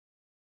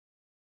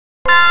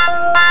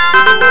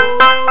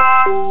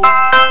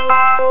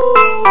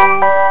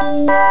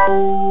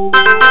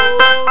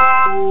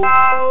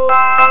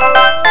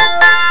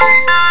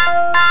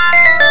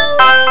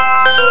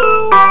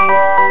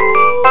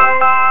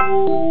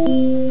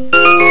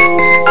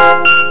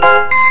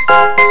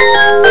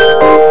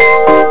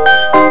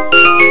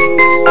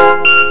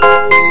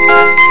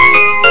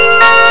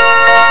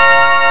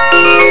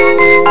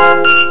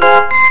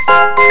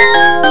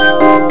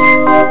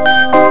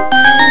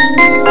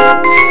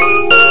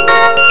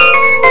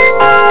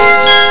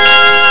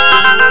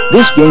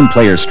This Game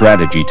Player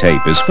strategy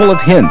tape is full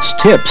of hints,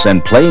 tips,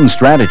 and playing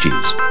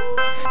strategies.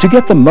 To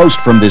get the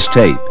most from this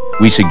tape,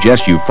 we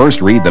suggest you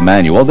first read the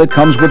manual that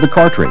comes with the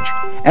cartridge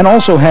and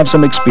also have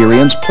some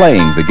experience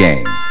playing the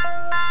game.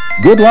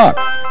 Good luck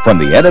from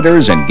the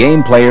editors and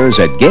game players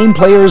at Game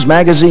Players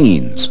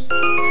Magazines.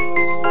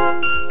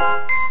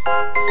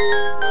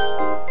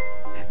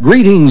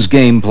 Greetings,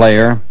 Game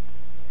Player.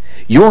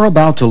 You're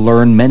about to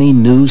learn many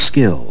new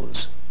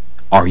skills.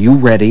 Are you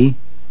ready?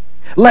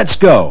 Let's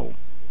go!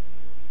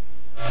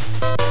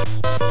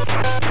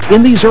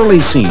 In these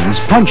early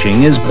scenes,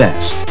 punching is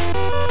best.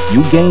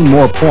 You gain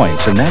more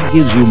points, and that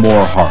gives you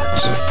more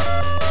hearts.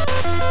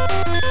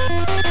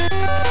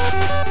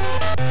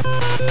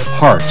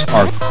 Hearts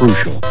are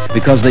crucial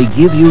because they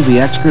give you the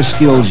extra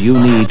skills you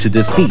need to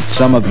defeat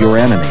some of your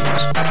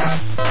enemies.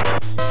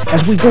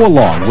 As we go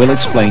along, we'll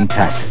explain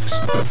tactics.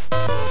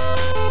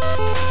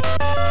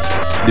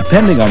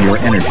 Depending on your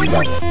energy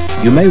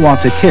level, you may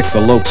want to kick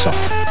the Loksar.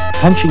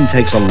 Punching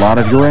takes a lot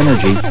of your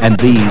energy, and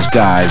these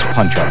guys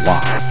punch a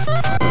lot.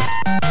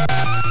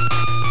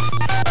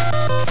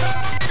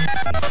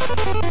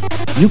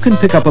 You can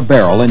pick up a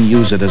barrel and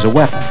use it as a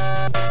weapon.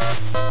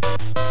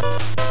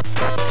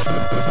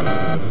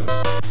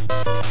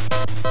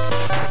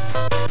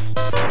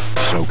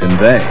 So can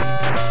they.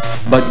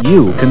 But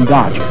you can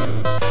dodge it.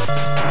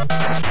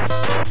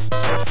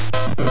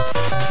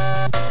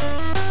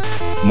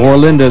 More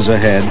Linda's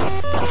ahead.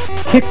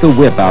 Kick the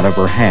whip out of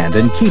her hand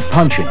and keep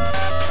punching.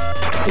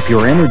 If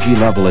your energy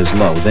level is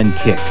low, then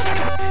kick.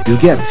 You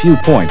get few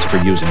points for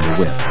using the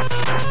whip.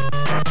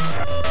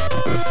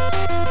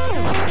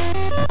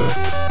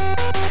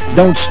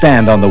 Don't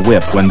stand on the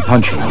whip when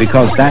punching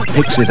because that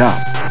picks it up.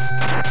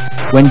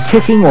 When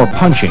kicking or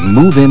punching,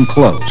 move in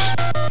close.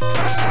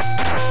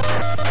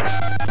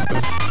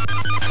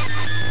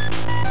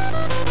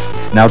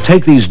 Now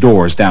take these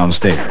doors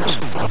downstairs.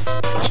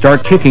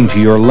 Start kicking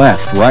to your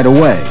left right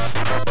away.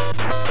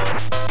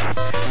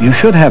 You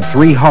should have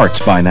 3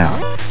 hearts by now,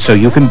 so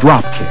you can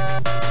drop kick.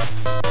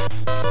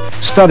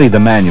 Study the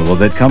manual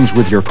that comes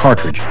with your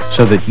cartridge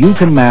so that you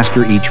can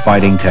master each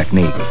fighting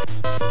technique.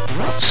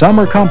 Some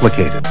are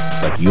complicated,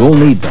 but you'll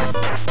need them.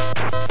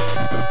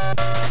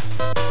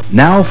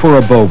 Now for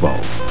a Bobo.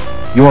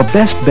 Your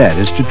best bet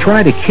is to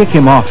try to kick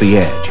him off the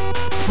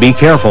edge. Be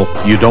careful,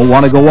 you don't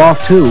want to go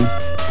off too.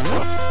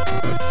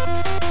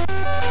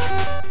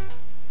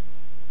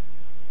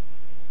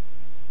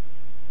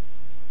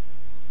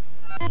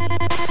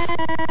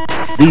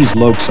 These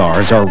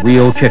Loksars are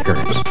real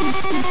kickers.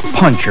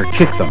 Punch or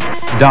kick them.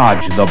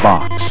 Dodge the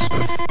box.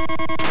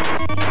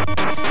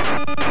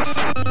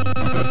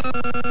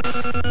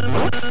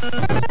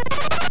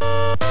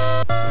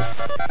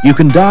 You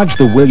can dodge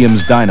the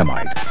Williams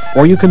dynamite,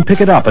 or you can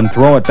pick it up and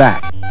throw it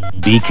back.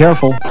 Be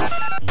careful.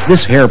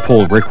 This hair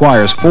pull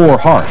requires 4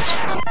 hearts.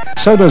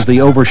 So does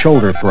the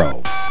over-shoulder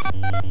throw.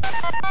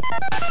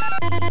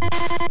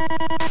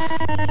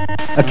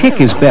 A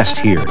kick is best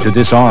here to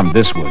disarm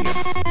this William.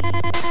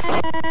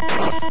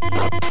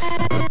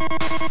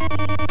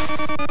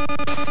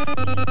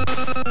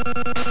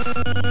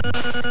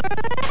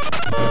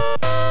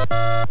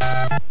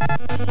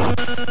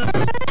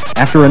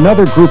 After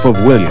another group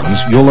of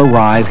Williams, you'll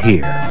arrive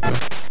here.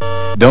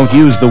 Don't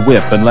use the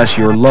whip unless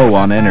you're low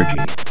on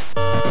energy.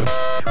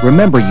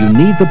 Remember, you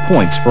need the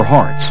points for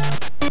hearts.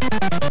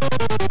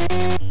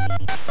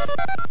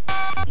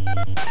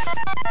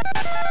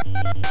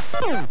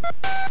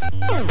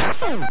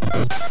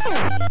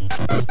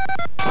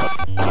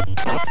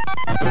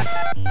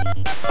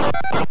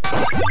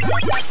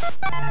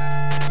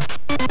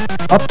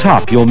 Up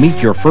top, you'll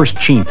meet your first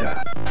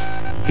Chinta.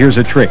 Here's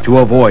a trick to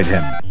avoid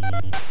him.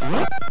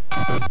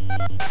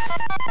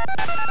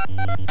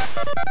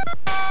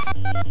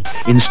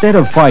 Instead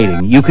of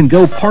fighting, you can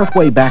go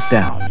partway back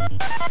down.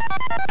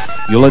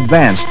 You'll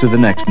advance to the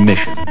next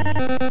mission.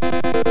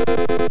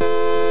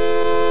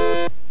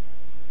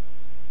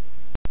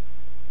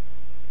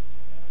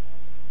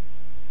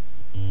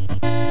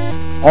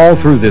 All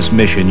through this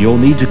mission, you'll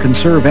need to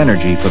conserve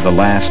energy for the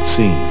last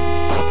scene.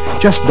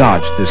 Just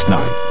dodge this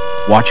knife.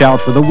 Watch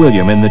out for the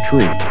William in the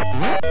tree.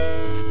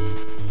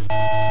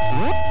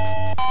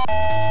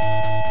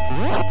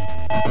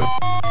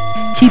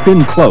 Keep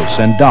in close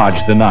and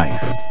dodge the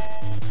knife.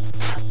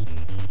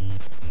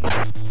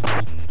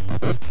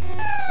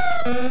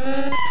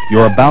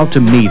 You're about to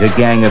meet a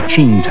gang of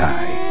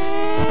Chintai.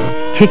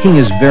 Kicking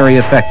is very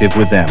effective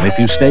with them if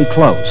you stay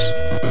close.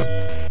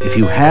 If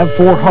you have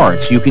 4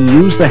 hearts, you can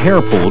use the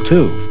hair pull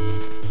too.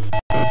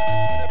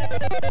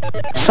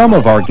 Some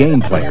of our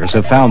game players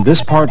have found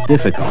this part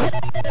difficult.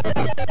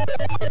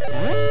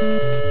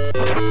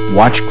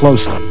 Watch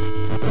closely.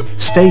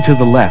 Stay to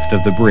the left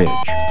of the bridge.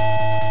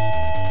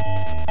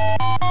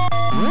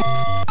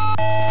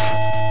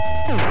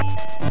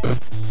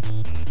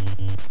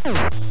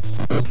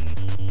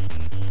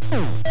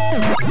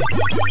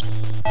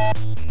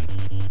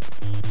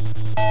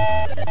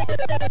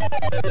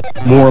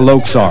 More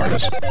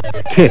Loksars.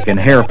 Kick and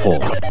hair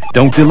pull.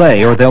 Don't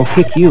delay or they'll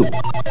kick you.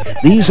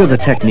 These are the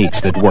techniques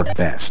that work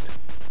best.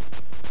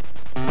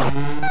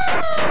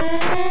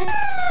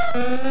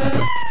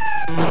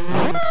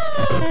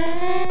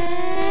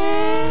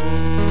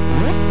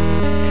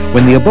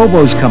 When the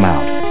abobos come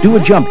out, do a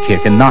jump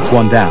kick and knock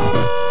one down.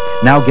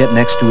 Now get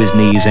next to his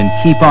knees and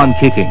keep on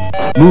kicking.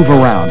 Move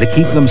around to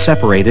keep them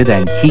separated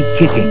and keep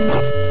kicking.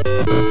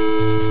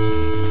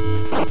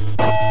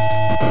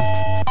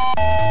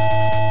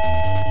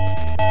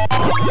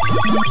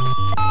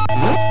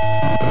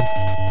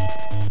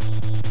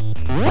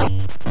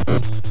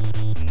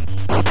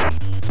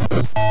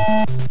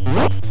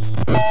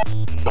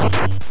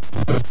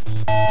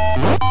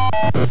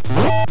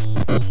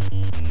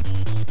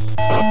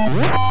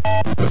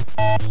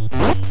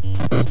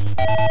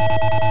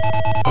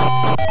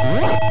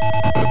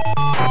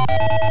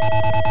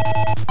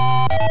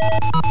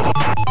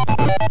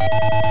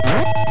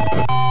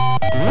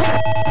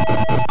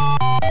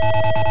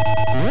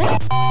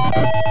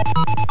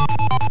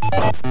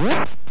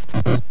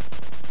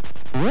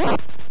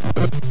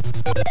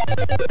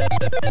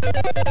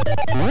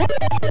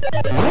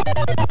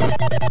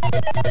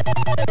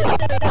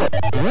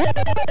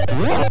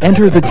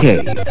 Enter the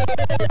cave.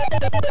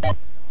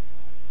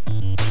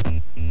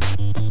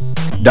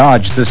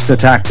 Dodge the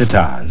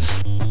stalactites.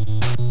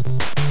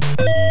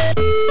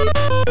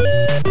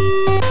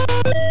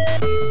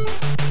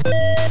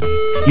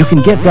 You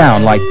can get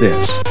down like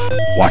this.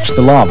 Watch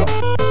the lava.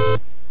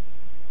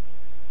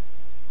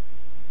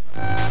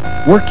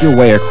 Work your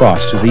way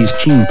across to these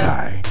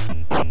chintai.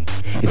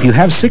 If you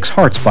have 6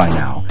 hearts by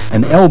now,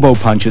 an elbow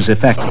punch is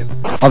effective.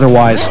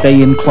 Otherwise,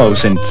 stay in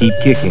close and keep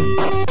kicking.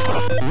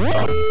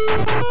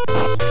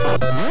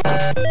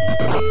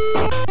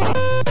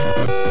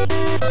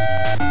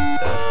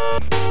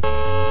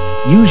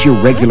 Use your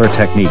regular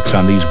techniques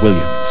on these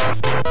Williams.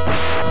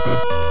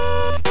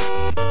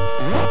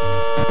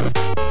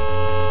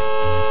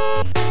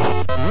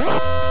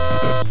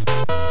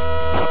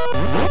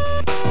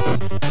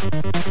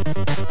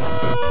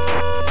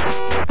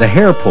 The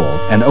hair pull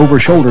and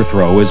over-shoulder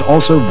throw is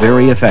also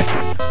very effective.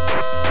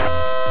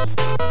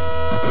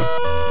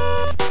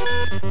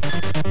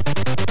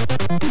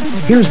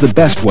 Here's the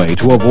best way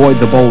to avoid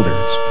the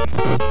boulders.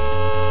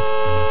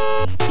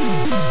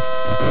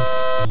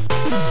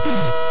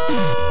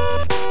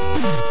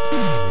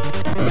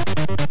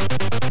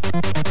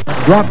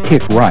 Drop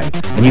kick right,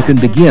 and you can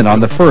begin on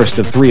the first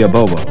of 3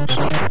 abobos.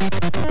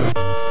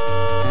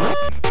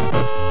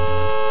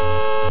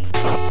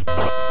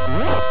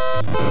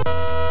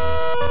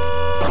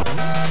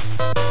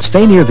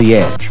 Stay near the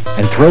edge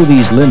and throw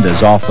these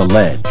lindas off the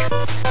ledge.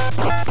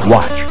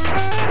 Watch.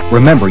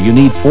 Remember, you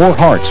need 4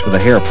 hearts for the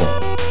hair pull.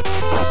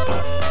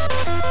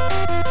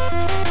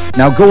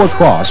 Now go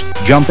across,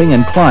 jumping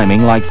and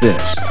climbing like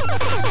this.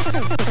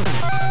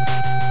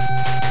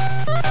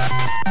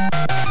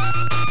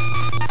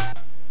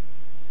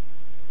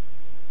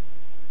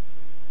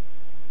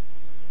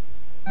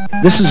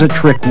 This is a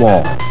trick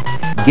wall.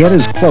 Get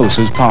as close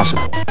as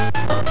possible.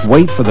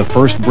 Wait for the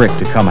first brick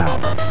to come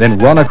out, then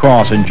run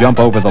across and jump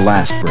over the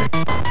last brick.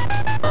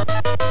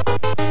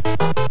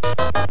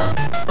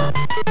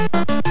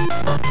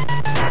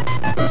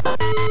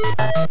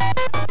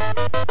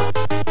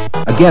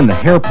 Again, the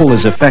hair pull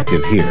is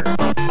effective here.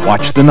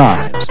 Watch the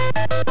knives.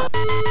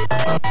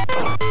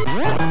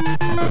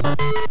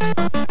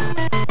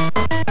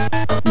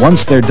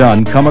 Once they're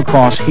done, come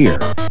across here,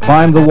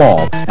 climb the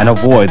wall, and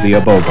avoid the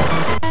abobo.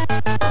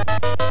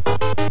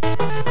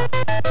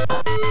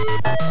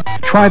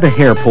 Try the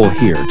hair pull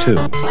here, too.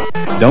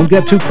 Don't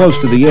get too close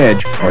to the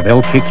edge, or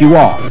they'll kick you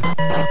off.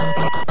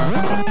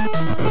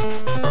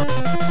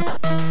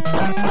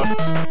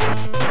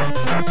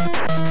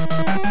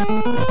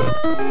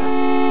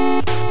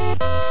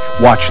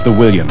 Watch the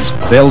Williams.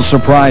 They'll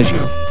surprise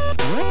you.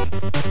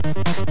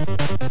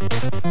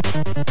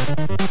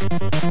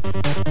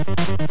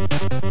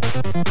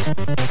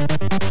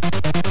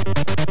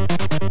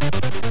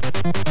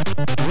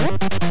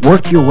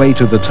 Work your way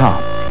to the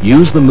top.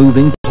 Use the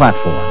moving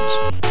platforms.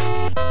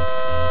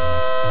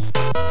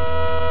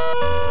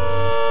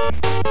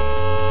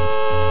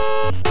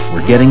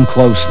 We're getting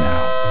close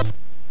now.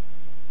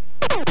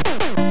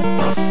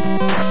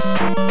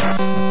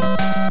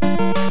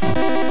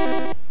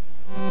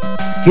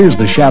 Here's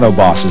the Shadow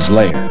Boss's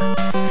lair.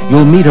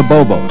 You'll meet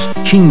abobos,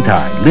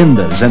 chintai,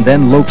 lindas, and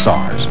then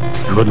loksars.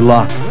 Good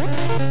luck.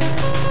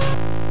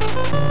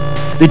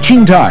 The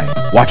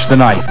chintai. Watch the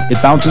knife.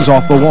 It bounces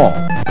off the wall.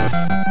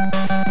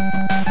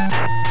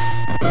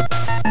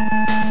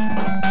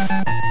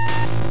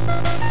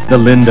 The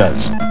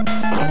lindas.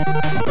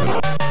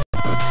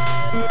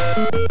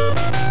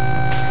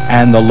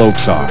 and the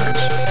Loksars.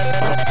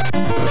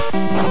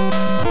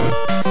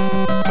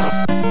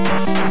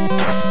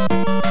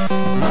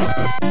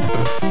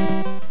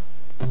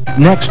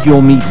 Next,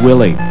 you'll meet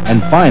Willie,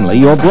 and finally,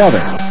 your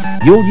brother.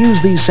 You'll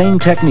use these same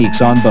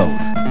techniques on both.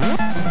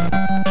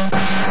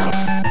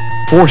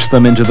 Force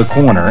them into the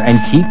corner and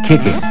keep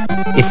kicking.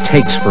 It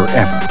takes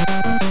forever.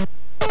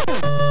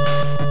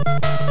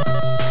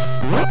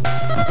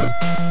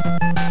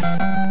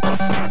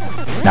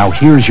 Now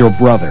here's your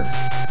brother.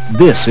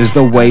 This is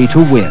the way to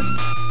win.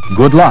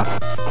 Good luck.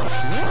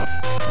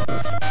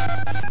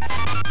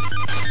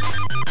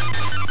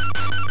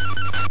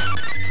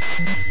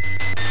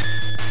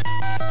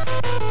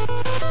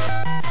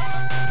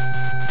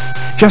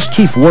 Just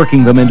keep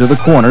working them into the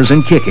corners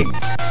and kicking.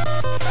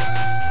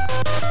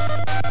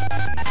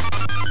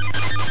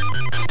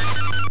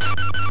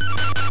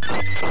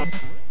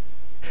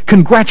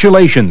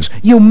 Congratulations!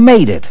 You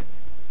made it!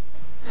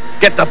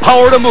 Get the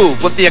power to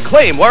move with the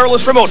Acclaim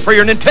wireless remote for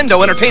your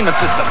Nintendo Entertainment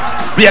System.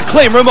 The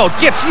Acclaim remote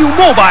gets you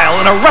mobile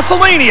in a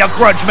WrestleMania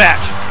grudge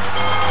match.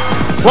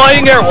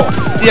 Flying Airwolf.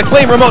 The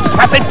Acclaim remote's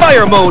rapid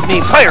fire mode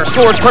means higher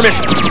storage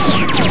permission.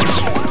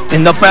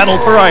 In the battle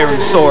for Iron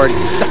Sword,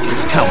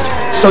 seconds count.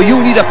 So you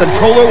need a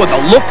controller with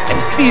a look and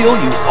feel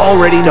you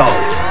already know.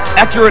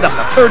 Accurate up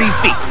to 30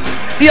 feet.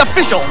 The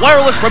official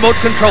wireless remote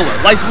controller,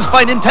 licensed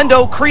by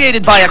Nintendo,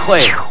 created by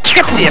Acclaim.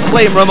 Get the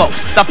Acclaim remote,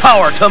 the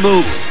power to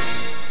move.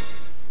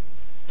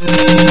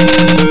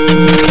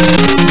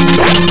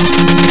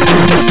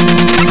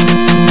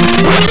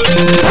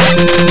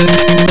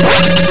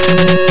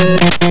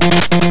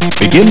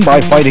 Begin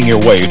by fighting your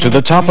way to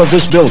the top of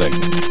this building.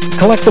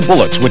 Collect the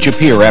bullets which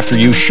appear after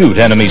you shoot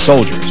enemy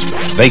soldiers.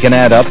 They can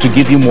add up to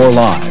give you more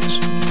lives.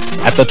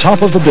 At the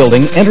top of the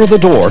building, enter the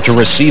door to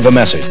receive a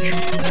message.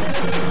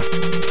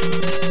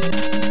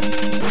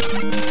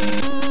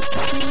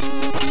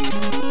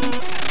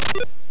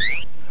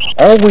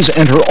 Always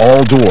enter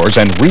all doors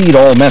and read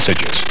all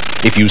messages.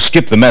 If you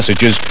skip the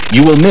messages,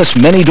 you will miss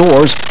many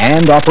doors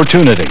and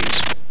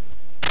opportunities.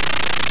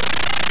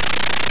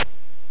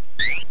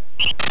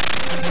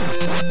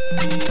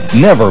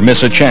 Never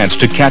miss a chance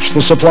to catch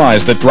the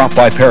supplies that drop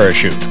by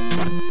parachute.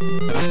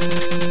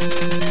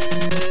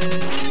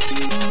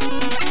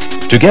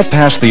 To get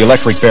past the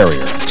electric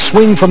barrier,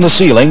 swing from the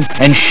ceiling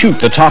and shoot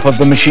the top of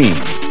the machine.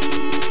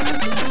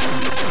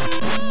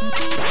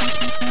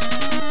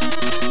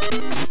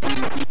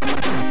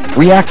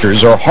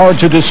 Reactors are hard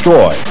to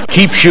destroy.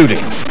 Keep shooting.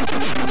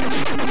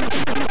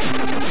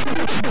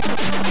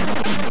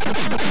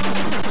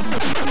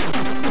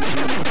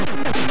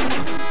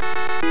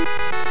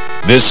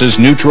 This is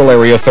Neutral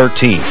Area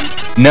 13.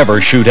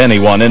 Never shoot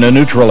anyone in a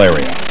neutral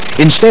area.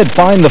 Instead,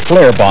 find the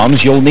flare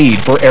bombs you'll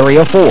need for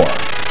Area 4.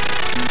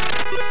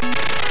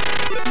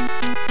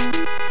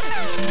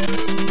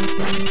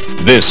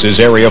 This is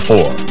Area 4.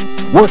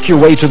 Work your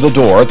way to the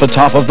door at the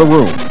top of the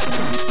room.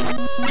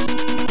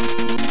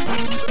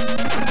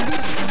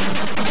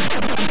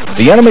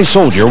 The enemy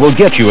soldier will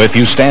get you if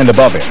you stand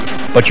above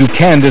him, but you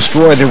can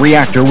destroy the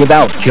reactor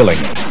without killing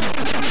it.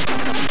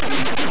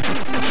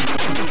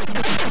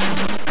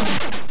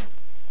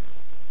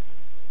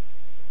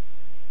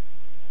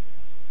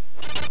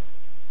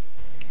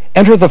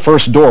 Enter the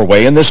first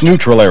doorway in this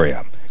neutral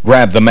area.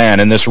 Grab the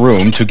man in this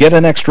room to get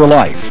an extra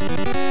life.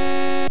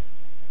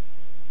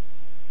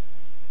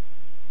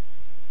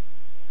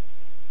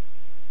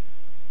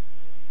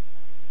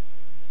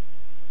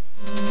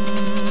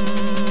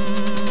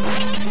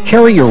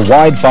 Carry your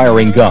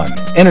wide-firing gun,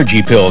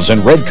 energy pills,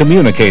 and red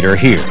communicator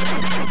here.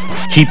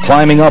 Keep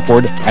climbing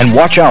upward and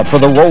watch out for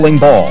the rolling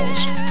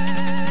balls.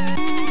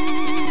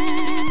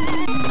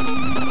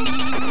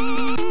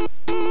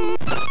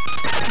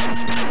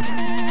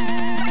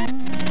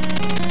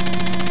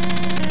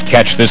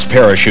 Catch this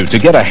parachute to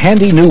get a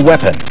handy new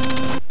weapon.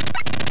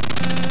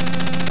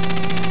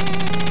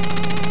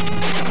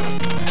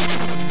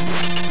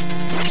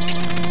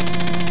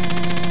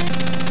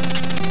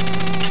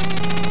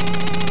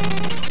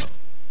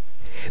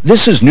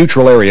 This is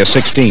Neutral Area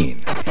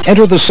 16.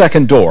 Enter the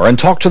second door and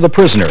talk to the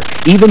prisoner,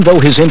 even though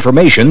his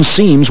information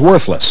seems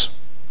worthless.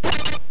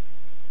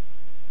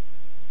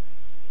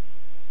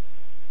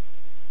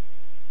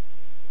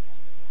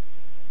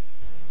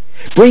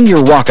 Bring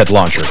your rocket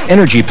launcher,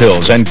 energy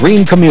pills, and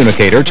green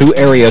communicator to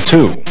Area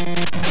 2.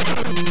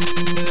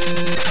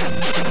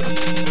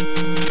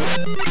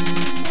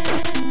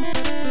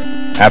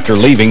 After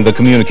leaving the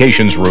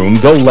communications room,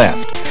 go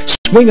left.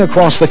 Swing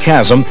across the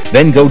chasm,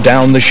 then go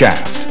down the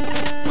shaft.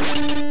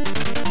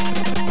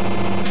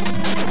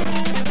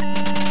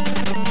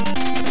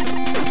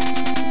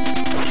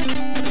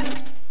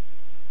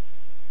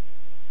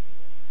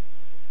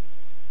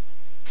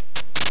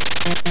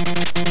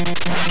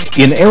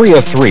 In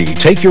Area 3,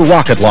 take your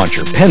rocket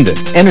launcher,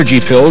 pendant, energy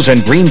pills,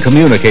 and green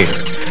communicator.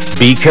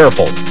 Be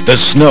careful. The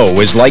snow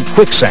is like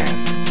quicksand.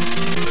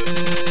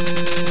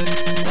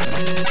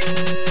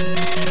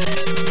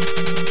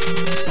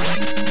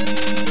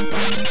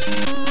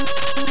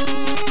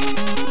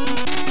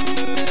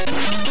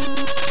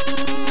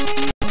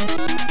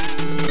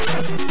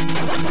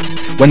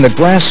 When the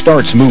grass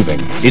starts moving,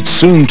 it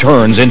soon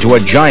turns into a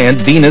giant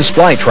Venus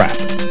flytrap.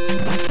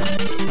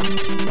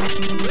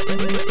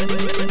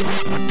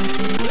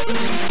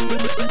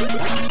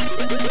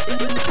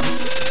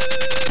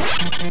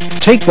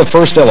 Take the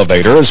first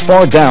elevator as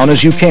far down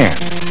as you can.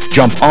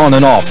 Jump on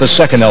and off the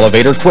second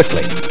elevator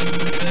quickly.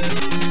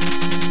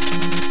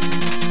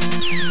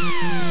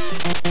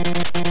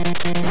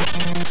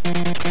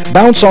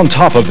 Bounce on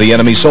top of the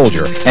enemy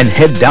soldier and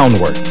head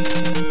downward.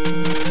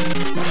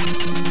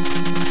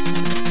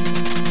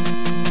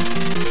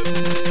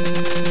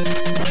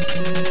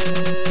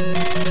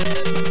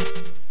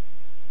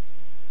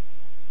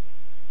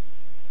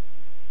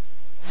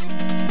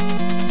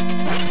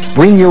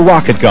 Bring your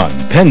rocket gun,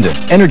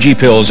 pendant, energy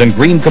pills, and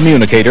green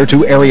communicator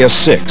to Area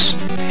 6.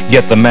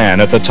 Get the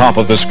man at the top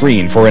of the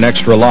screen for an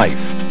extra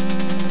life.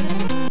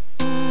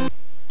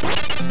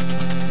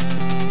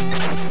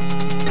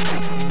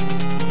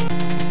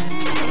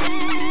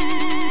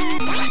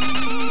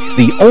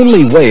 The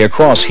only way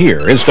across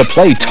here is to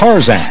play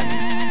Tarzan.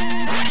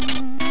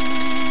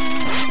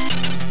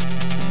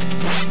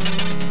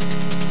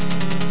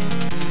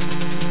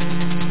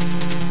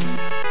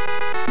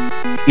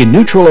 In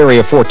Neutral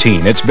Area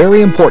 14, it's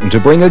very important to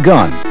bring a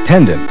gun,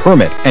 pendant,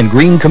 permit, and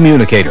green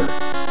communicator.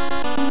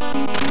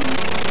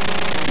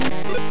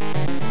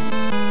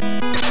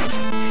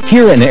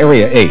 Here in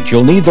Area 8,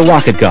 you'll need the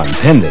rocket gun,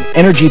 pendant,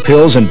 energy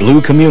pills, and blue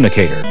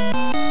communicator.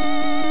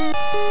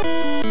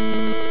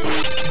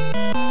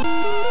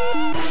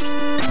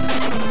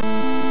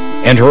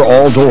 Enter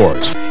all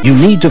doors. You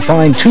need to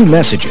find 2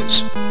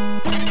 messages.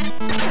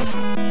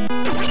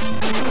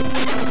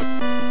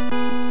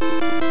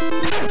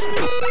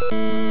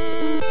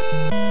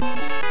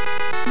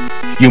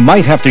 You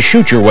might have to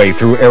shoot your way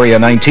through Area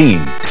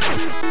 19.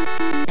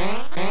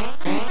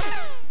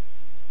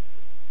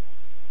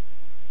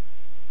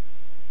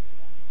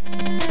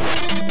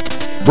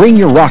 Bring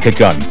your rocket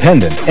gun,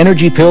 pendant,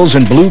 energy pills,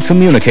 and blue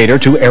communicator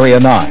to Area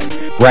 9.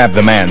 Grab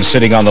the man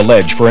sitting on the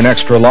ledge for an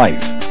extra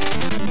life.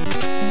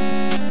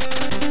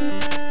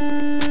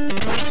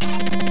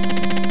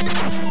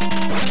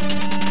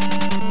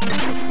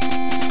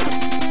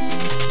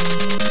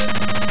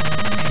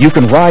 You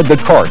can ride the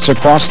carts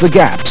across the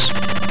gaps.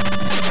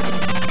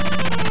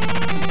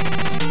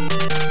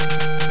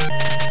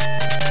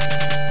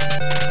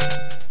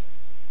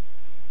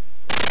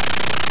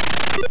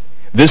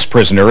 This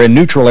prisoner in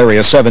Neutral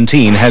Area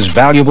 17 has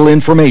valuable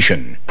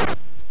information.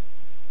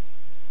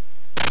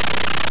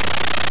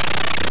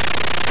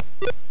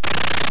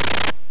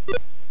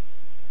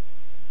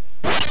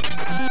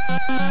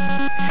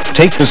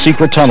 Take the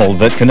secret tunnel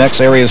that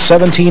connects Areas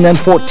 17 and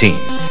 14.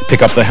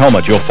 Pick up the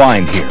helmet you'll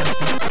find here.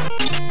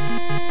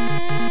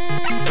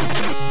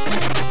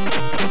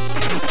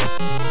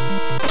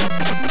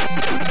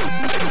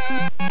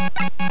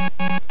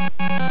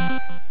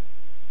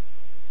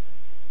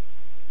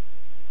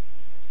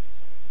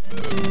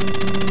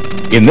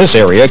 In this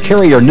area,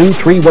 carry your new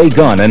 3-way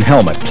gun and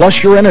helmet,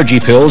 plus your energy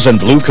pills and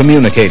blue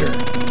communicator.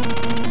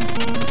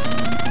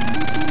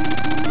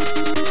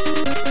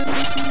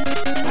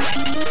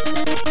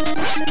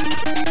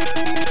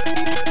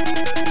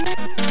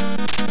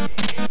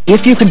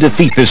 If you can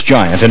defeat this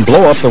giant and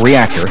blow up the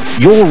reactor,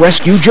 you'll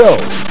rescue Joe.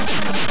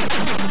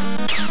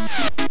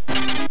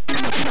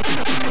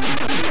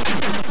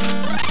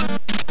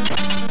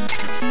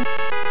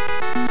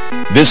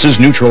 This is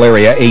Neutral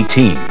Area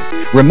 18.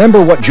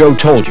 Remember what Joe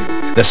told you.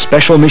 The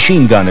special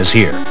machine gun is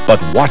here, but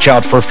watch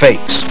out for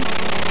fakes.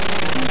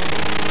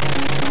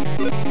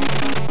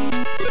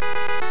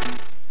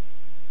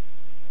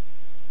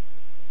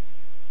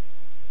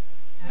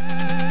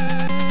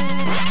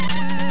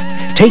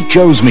 Take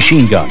Joe's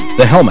machine gun,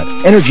 the helmet,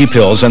 energy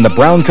pills, and the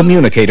brown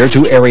communicator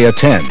to Area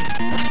 10.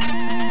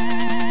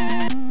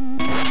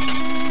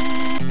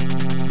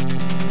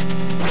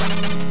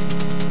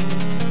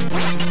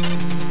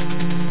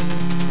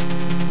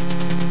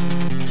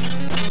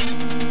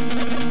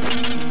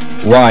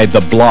 Ride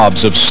the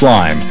blobs of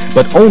slime,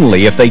 but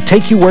only if they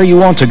take you where you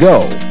want to go.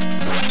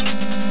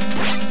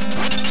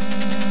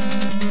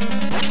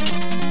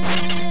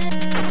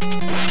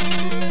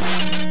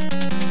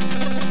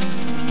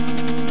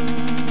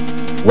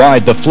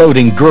 Ride the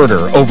floating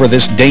girder over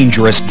this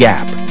dangerous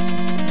gap.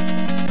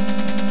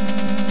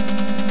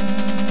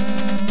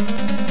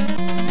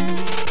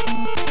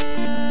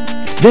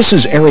 This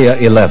is Area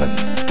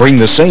 11. Bring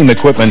the same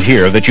equipment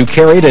here that you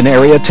carried in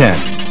Area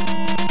 10.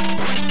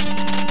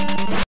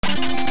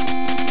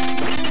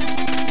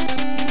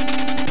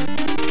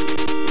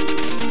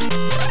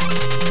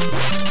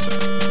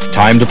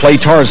 Time to play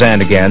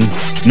Tarzan again.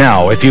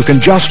 Now, if you can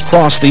just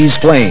cross these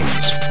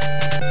flames.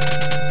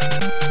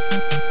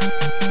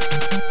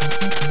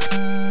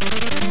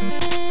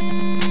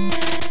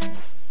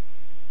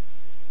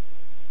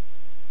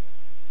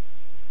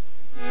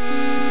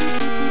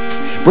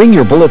 Bring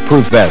your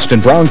bulletproof vest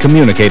and brown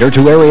communicator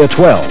to Area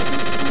 12.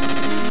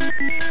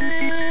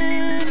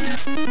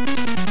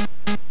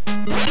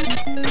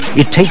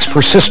 It takes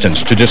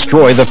persistence to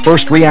destroy the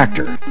first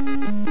reactor.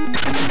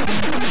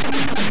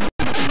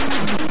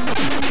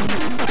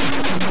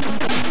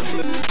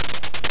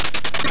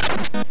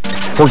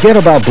 Forget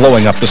about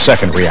blowing up the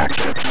second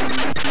reactor.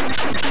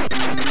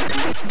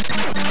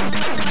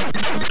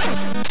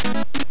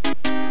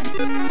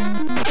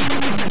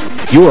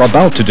 You're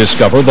about to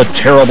discover the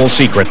terrible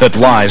secret that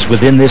lies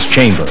within this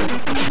chamber.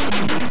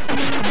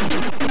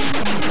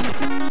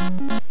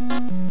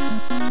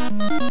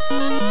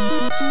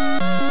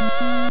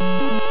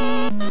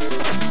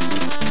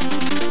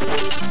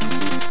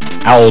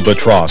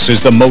 Albatross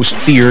is the most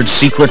feared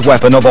secret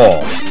weapon of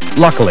all.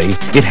 Luckily,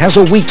 it has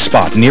a weak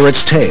spot near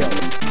its tail.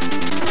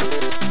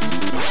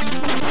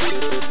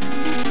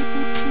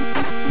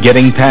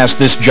 Getting past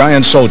this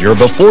giant soldier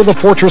before the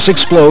fortress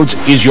explodes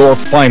is your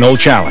final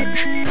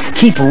challenge.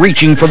 Keep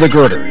reaching for the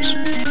girders.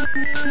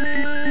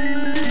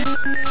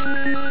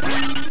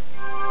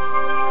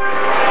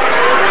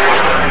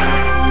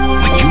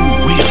 When you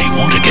really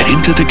want to get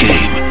into the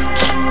game,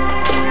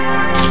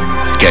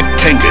 get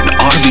Tengen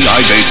RBI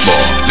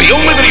Baseball. The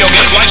only video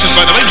game licensed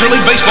by the Major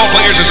League Baseball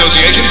Players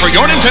Association for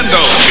your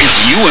Nintendo. It's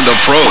you and the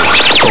pros.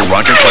 For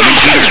Roger Clemens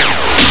here.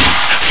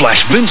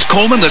 Flash Vince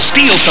Coleman the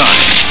steal sign.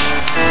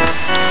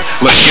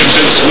 Let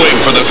Gibson swing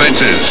for the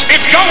fences.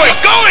 It's going!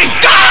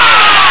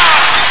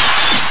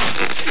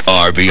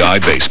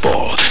 RBI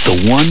Baseball.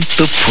 The one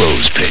the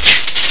pros pitch.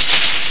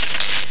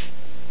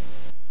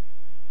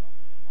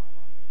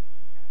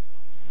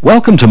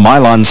 Welcome to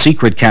Milon's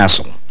Secret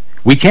Castle.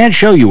 We can't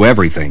show you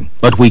everything,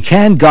 but we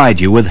can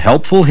guide you with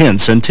helpful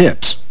hints and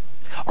tips.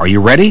 Are you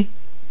ready?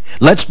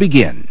 Let's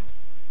begin.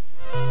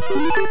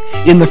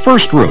 In the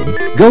first room,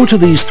 go to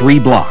these 3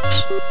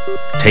 blocks.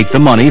 Take the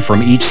money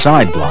from each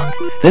side block,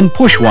 then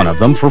push one of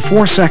them for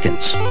 4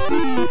 seconds.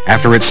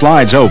 After it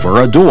slides over,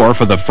 a door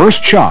for the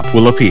first shop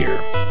will appear.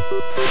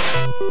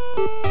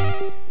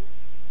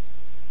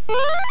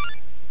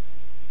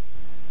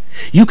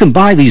 You can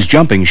buy these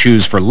jumping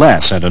shoes for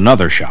less at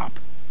another shop.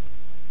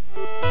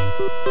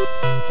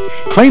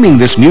 Claiming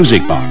this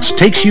music box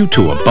takes you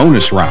to a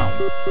bonus round.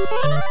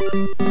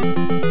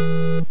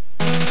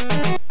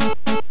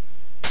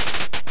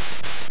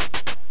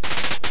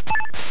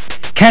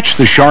 Catch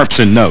the sharps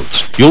and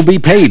notes. You'll be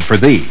paid for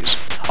these.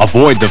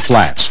 Avoid the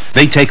flats.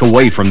 They take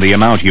away from the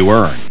amount you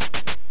earn.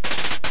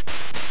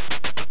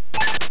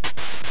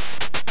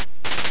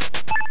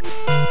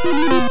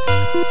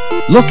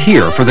 Look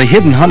here for the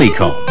hidden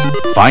honeycomb.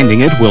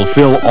 Finding it will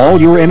fill all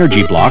your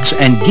energy blocks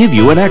and give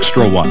you an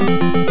extra one.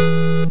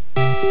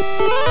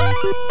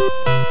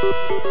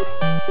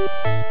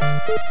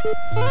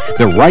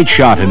 The right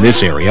shot in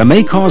this area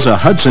may cause a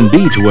Hudson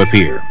bee to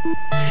appear.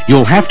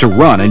 You'll have to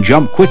run and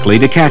jump quickly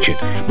to catch it,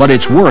 but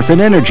it's worth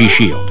an energy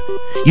shield.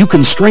 You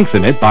can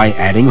strengthen it by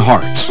adding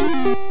hearts.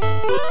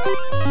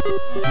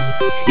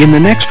 In the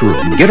next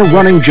room, get a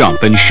running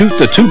jump and shoot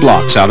the 2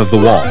 blocks out of the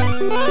wall.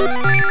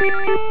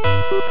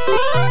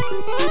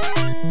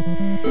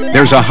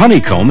 There's a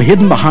honeycomb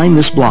hidden behind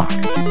this block.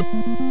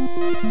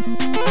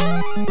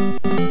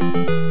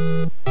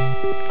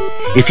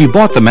 If you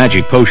bought the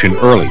magic potion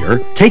earlier,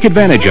 take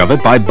advantage of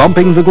it by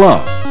bumping the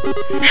glove.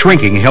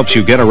 Shrinking helps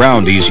you get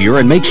around easier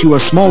and makes you a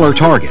smaller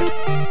target.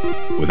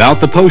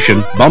 Without the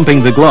potion,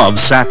 bumping the glove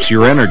saps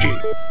your energy.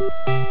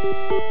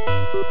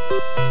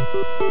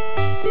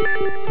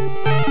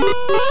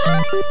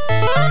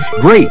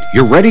 Great,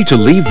 you're ready to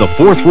leave the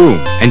 4th room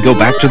and go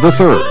back to the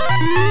 3rd.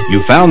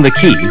 You found the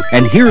key,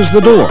 and here's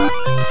the door.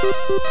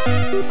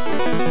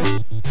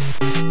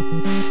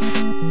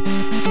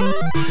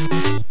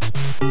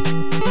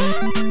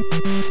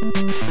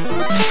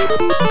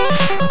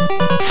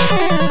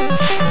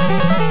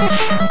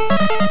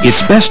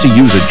 It's best to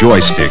use a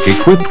joystick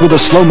equipped with a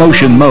slow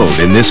motion mode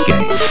in this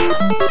game.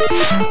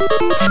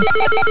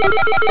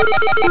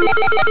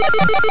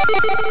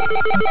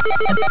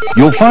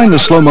 You'll find the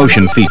slow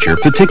motion feature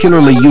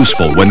particularly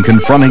useful when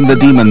confronting the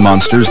demon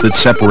monsters that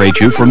separate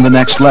you from the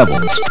next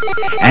levels.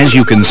 As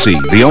you can see,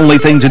 the only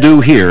thing to do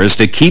here is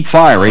to keep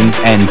firing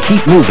and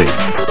keep moving.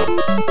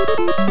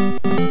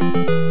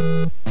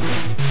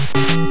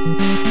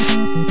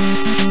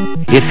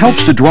 It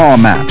helps to draw a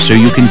map so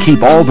you can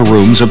keep all the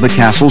rooms of the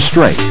castle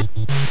straight.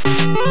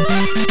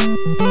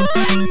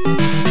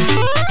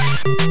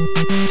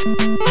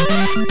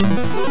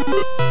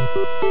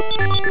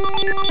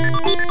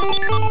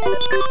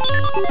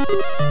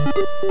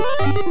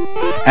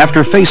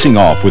 After facing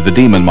off with the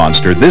demon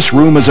monster, this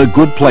room is a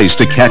good place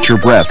to catch your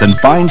breath and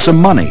find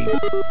some money.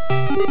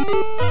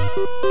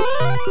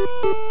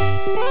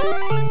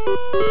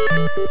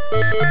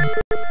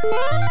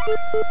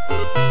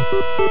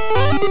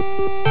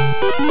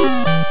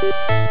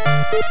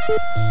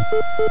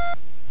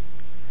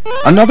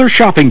 Another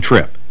shopping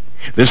trip.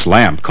 This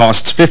lamp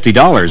costs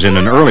 $50 in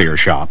an earlier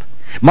shop.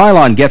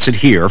 Milon gets it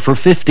here for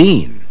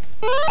 $15.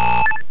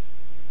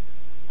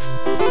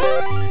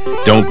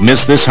 Don't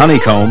miss this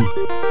honeycomb.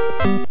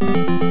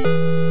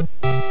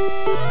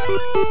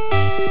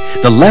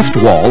 The left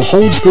wall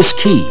holds this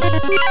key.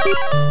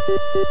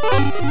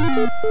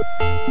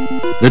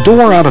 The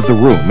door out of the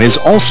room is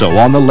also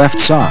on the left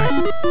side.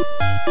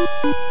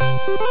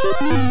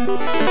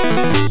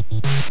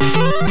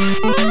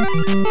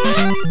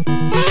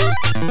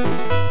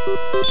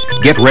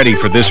 Get ready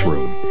for this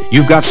room.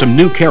 You've got some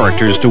new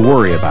characters to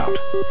worry about.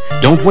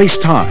 Don't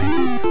waste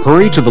time.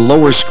 Hurry to the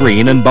lower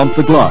screen and bump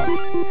the glove.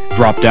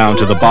 Drop down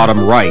to the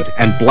bottom right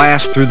and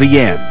blast through the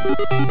end.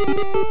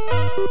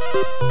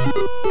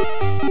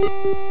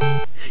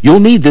 You'll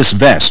need this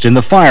vest in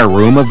the fire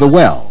room of the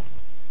well.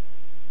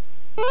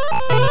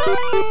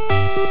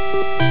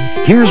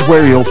 Here's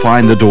where you'll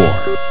find the door.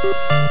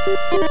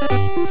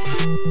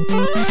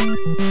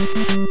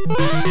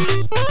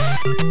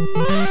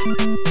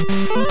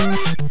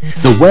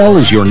 The well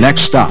is your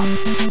next stop.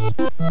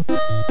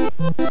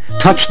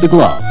 Touch the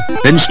glove,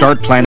 then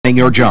start planning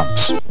your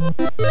jumps.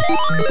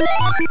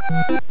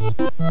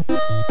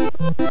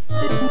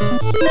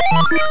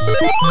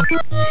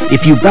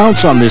 If you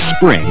bounce on this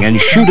spring and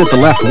shoot at the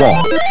left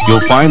wall,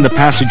 you'll find the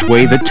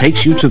passageway that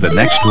takes you to the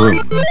next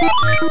room.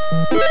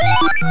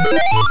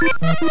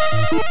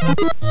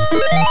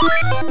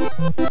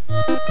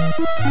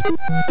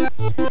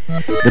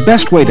 The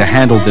best way to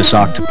handle this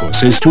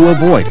octopus is to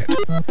avoid it.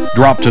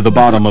 Drop to the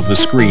bottom of the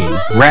screen,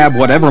 grab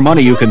whatever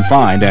money you can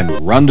find,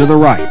 and run to the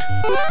right.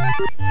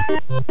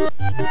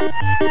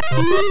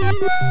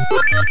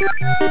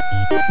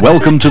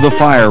 Welcome to the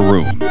fire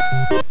room.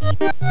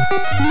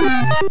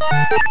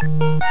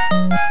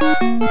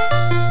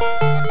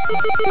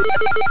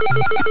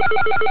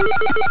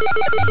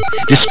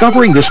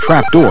 Discovering this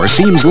trapdoor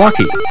seems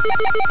lucky.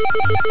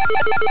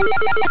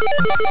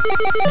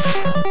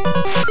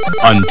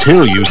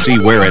 Until you see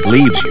where it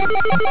leaves you.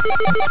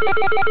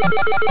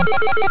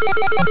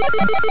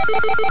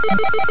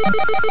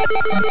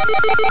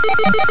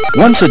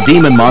 Once a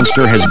demon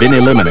monster has been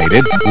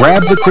eliminated,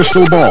 grab the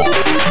crystal ball.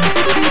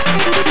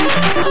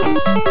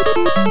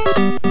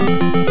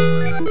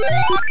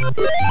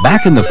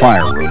 Back in the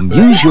fire room,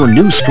 use your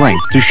new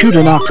strength to shoot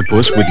an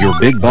octopus with your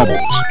big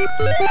bubbles.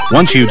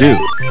 Once you do,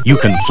 you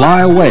can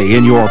fly away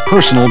in your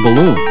personal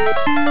balloon.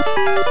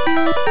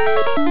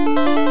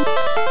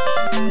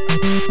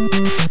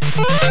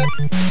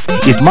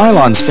 If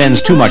Mylon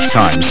spends too much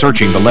time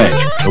searching the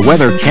ledge, the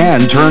weather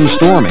can turn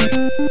stormy.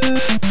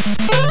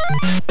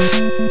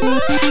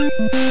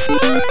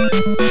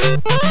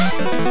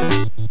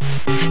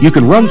 You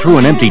can run through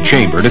an empty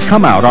chamber to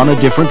come out on a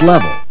different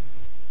level.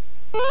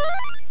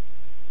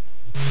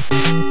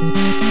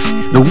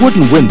 The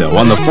wooden window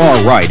on the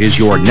far right is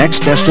your next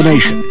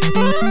destination.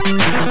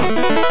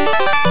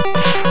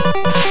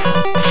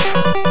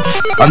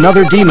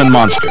 Another demon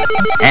monster,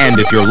 and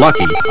if you're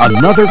lucky,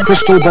 another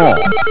crystal ball.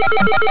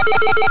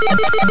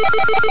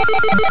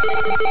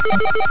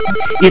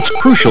 It's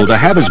crucial to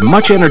have as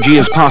much energy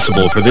as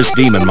possible for this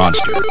demon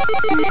monster.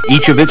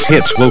 Each of its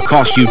hits will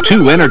cost you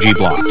 2 energy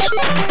blocks.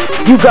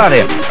 You got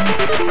him!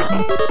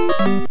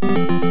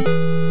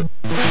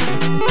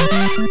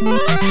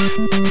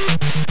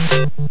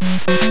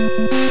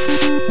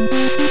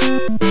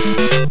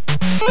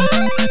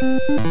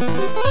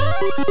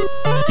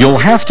 You'll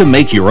have to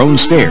make your own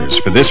stairs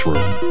for this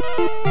room.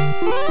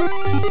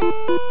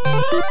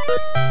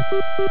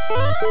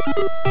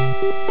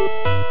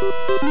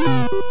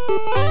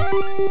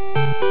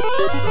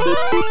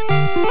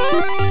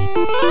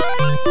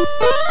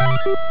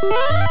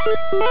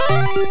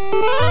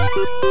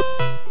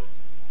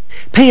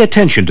 Pay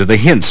attention to the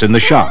hints in the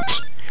shots.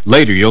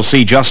 Later you'll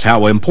see just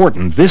how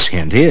important this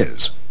hint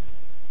is.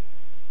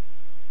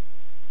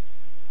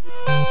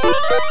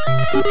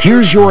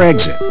 Here's your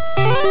exit.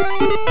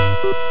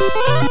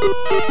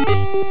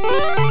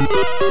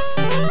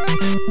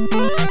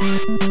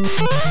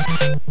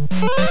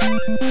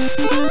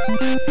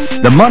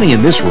 The money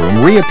in this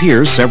room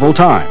reappears several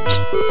times,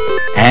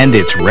 and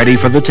it's ready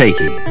for the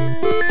taking.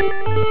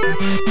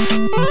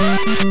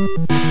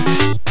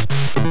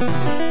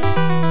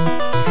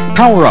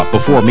 Power up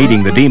before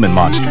meeting the demon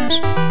monsters.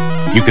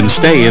 You can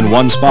stay in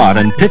one spot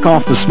and pick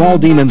off the small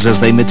demons as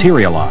they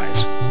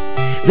materialize.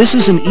 This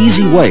is an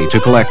easy way to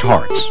collect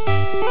hearts.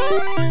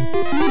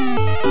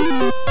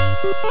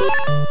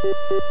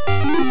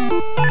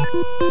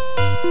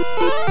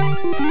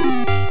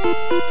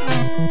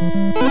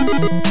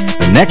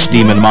 The next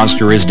demon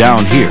monster is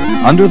down here,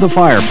 under the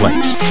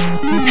fireplace.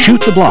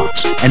 Shoot the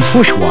blocks and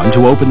push one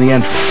to open the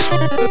entrance.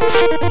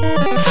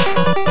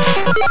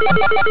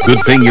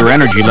 Good thing your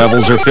energy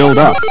levels are filled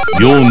up.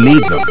 You'll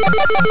need them.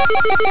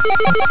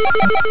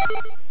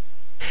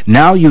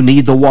 Now you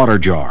need the water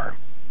jar.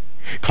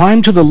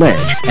 Climb to the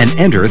ledge and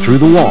enter through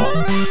the wall.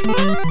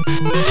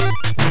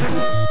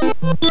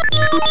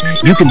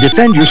 You can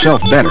defend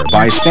yourself better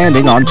by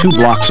standing on 2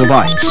 blocks of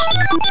ice.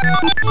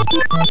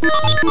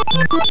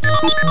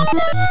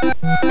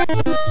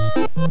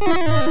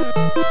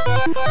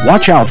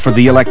 Watch out for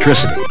the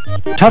electricity.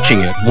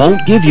 Touching it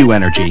won't give you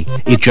energy,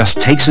 it just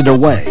takes it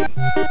away.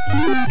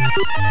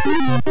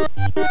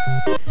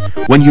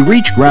 When you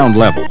reach ground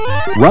level,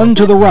 run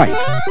to the right.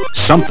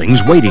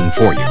 Something's waiting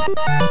for you.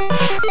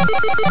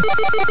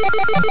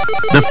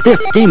 The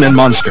 5th demon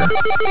monster.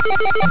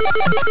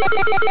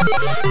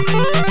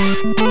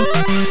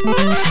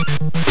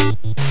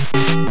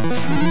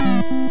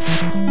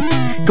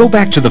 Go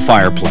back to the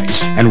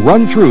fireplace and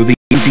run through the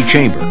empty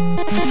chamber.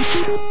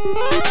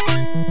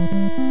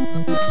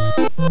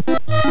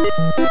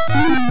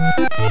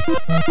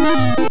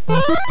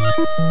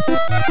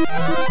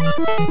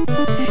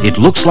 It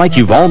looks like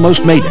you've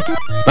almost made it.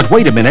 But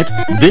wait a minute,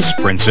 this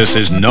princess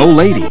is no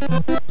lady.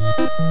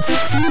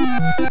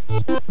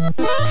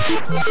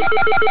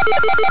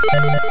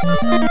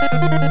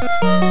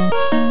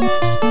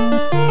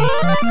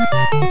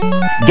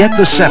 Get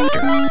the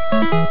scepter.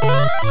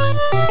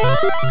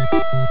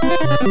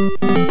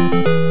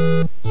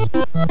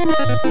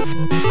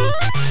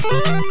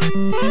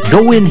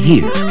 Go in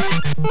here.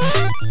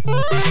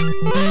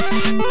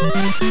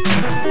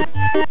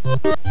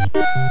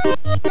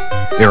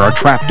 There are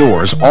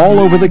trapdoors all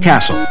over the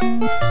castle.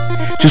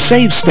 To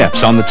save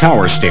steps on the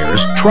tower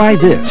stairs, try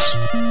this.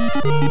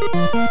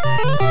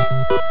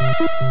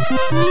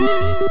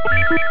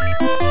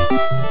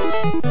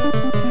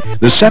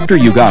 The scepter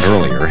you got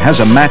earlier has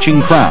a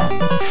matching crown.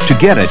 To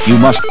get it, you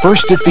must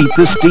first defeat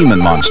this demon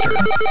monster.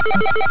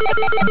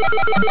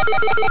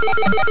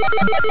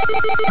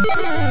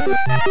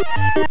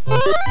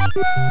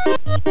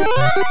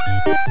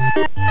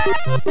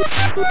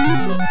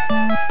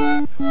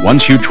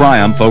 Once you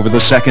triumph over the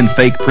second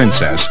fake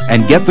princess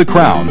and get the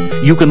crown,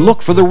 you can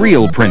look for the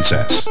real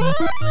princess.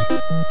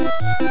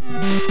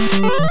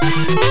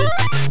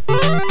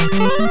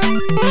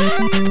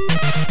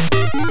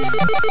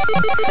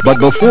 But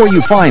before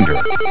you find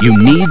her, you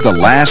need the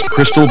last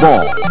crystal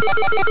ball.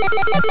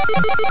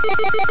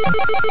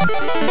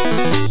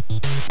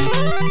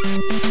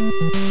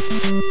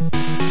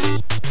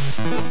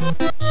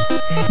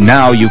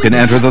 Now you can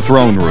enter the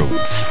throne room.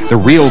 The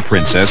real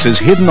princess is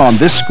hidden on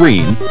this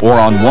screen or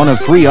on one of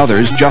 3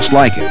 others just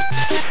like it.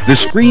 The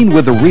screen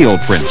with the real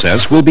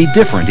princess will be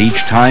different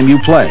each time you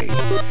play.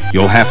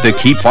 You'll have to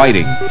keep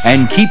fighting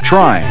and keep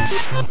trying.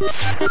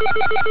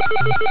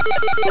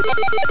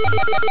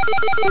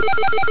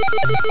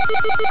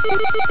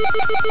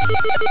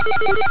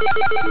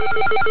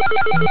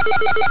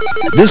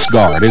 This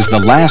guard is the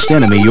last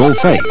enemy you'll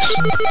face.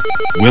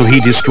 Will he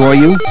destroy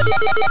you?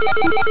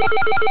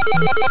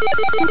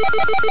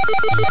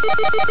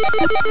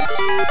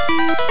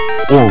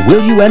 Or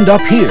will you end up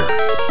here?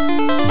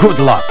 Good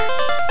luck!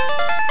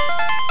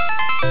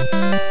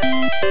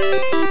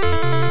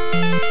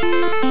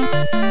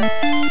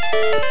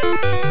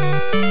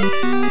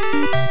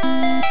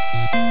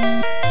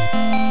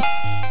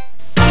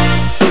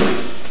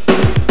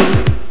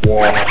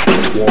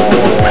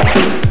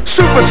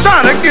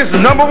 Supersonic is the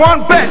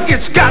 #1 bet.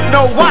 It's got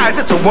no wires,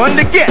 it's a one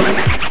to get.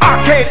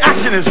 Arcade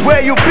action is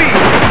where you'll be.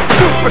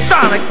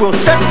 Supersonic will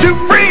set you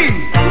free.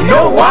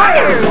 No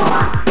wires!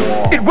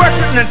 It works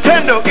with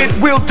Nintendo, it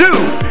will do.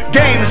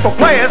 Games for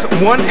players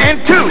 1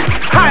 and 2.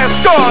 Higher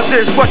scores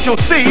is what you'll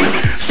see.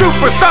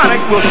 Supersonic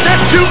will set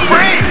you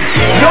free.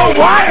 No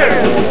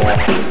wires!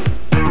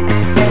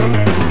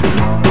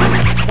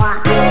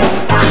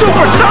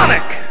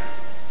 Supersonic!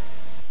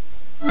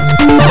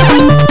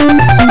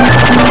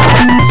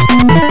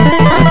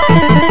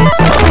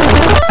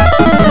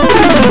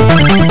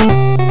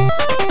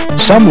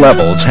 Some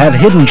levels have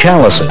hidden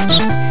chalices.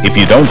 If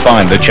you don't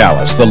find the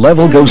chalice, the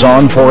level goes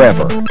on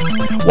forever.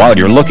 While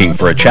you're looking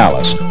for a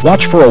chalice,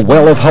 watch for a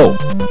well of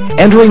hope.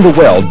 Entering the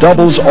well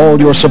doubles all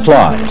your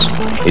supplies.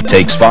 It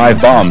takes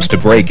 5 bombs to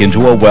break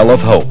into a well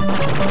of hope.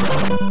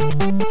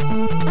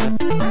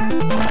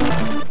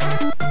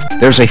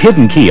 There's a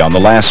hidden key on the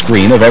last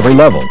screen of every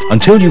level.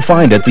 Until you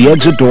find it, the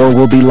exit door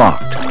will be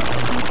locked.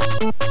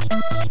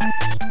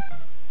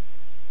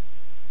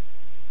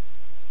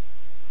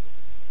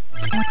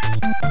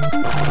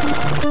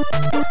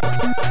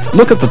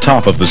 Look at the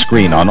top of the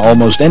screen on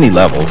almost any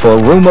level for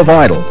a room of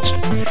idols.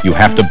 You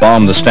have to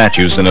bomb the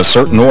statues in a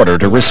certain order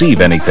to receive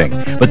anything,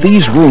 but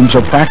these rooms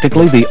are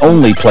practically the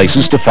only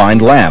places to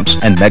find lamps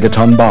and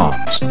megaton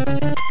bombs.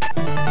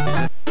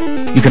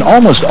 You can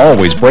almost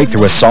always break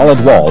through a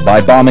solid wall by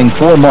bombing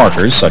 4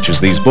 markers, such as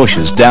these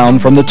bushes, down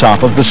from the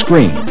top of the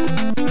screen.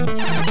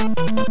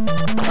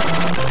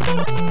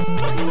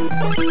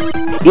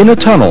 In a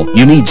tunnel,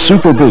 you need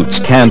super boots,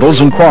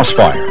 candles, and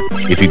crossfire.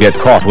 If you get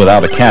caught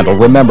without a candle,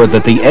 remember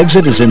that the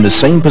exit is in the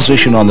same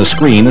position on the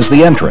screen as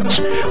the entrance.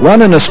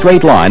 Run in a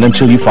straight line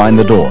until you find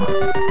the door.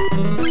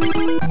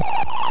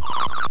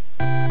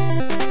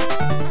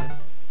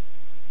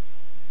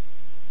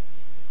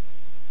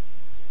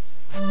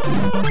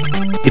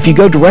 If you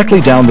go directly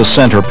down the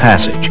center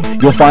passage,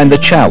 you'll find the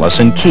chalice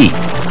and key.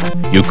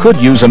 You could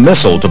use a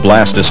missile to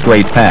blast a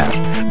straight path,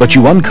 but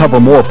you uncover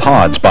more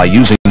pods by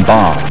using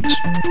bombs.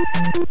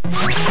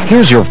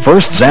 Here's your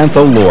first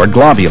Xantho Lord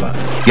Globula.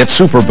 Get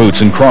super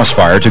boots and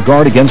crossfire to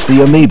guard against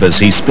the amoebas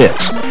he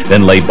spits,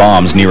 then lay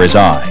bombs near his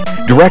eye.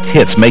 Direct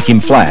hits make him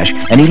flash,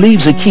 and he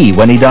leaves a key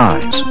when he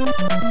dies.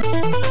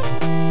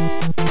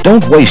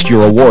 Don't waste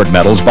your award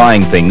medals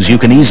buying things you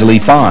can easily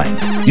find.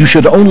 You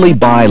should only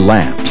buy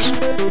lamps.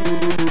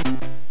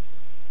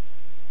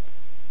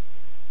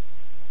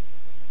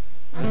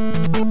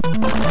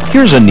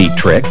 Here's a neat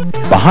trick.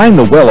 Behind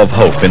the Well of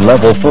Hope in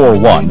level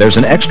 4-1, there's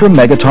an extra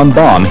megaton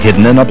bomb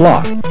hidden in a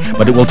block,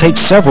 but it will take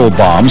several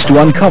bombs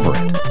to uncover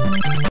it.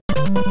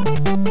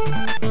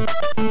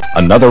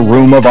 Another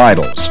room of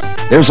idols.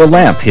 There's a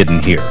lamp hidden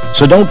here,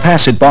 so don't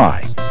pass it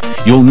by.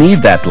 You'll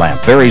need that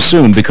lamp very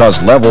soon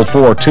because level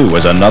 4-2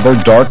 is another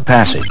dark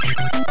passage.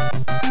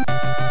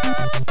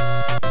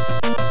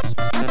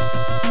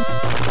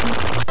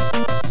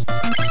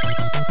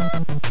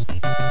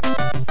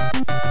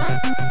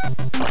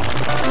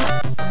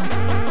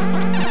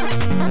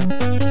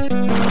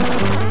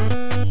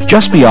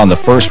 Just beyond the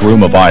first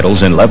room of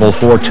idols in level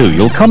 4-2,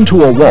 you'll come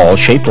to a wall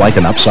shaped like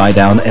an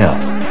upside-down L.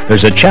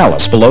 There's a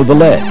chalice below the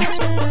ledge.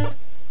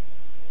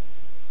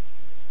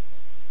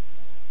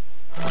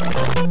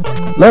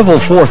 Level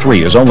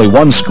 4-3 is only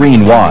one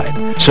screen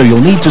wide, so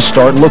you'll need to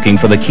start looking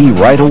for the key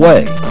right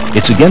away.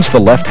 It's against the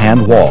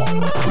left-hand wall.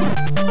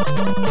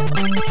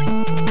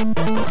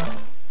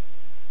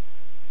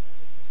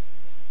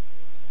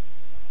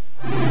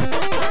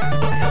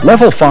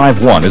 Level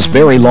 5-1 is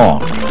very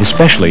long,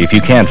 especially if you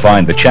can't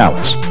find the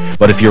chalice.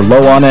 But if you're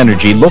low on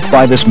energy, look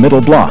by this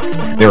middle block.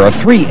 There are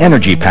 3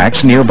 energy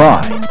packs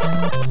nearby.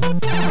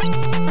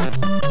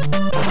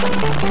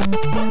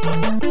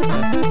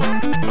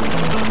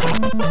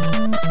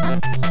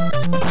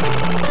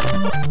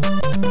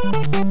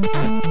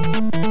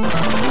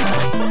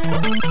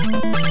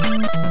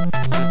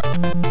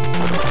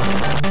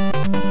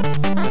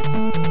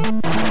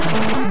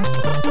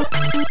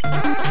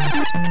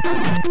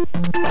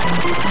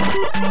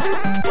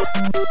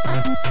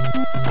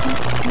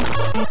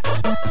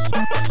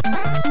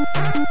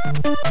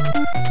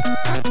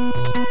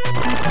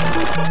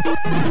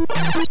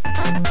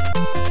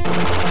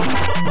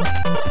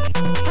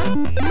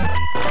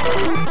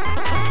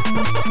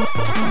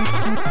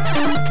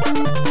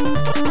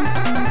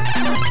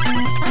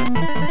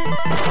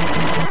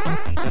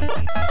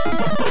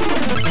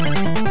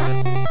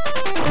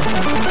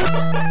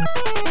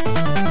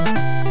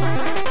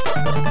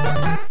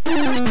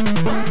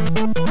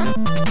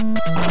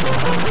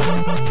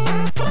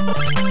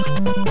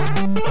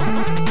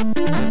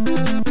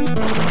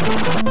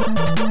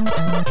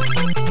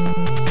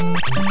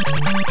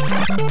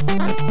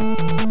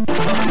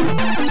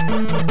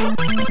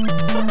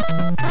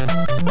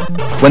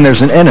 When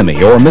there's an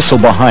enemy or a missile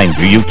behind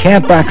you, you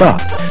can't back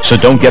up, so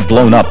don't get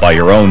blown up by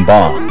your own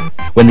bomb.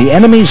 When the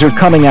enemies are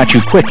coming at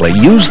you quickly,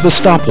 use the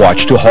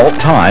stopwatch to halt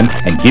time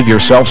and give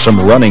yourself some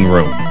running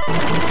room.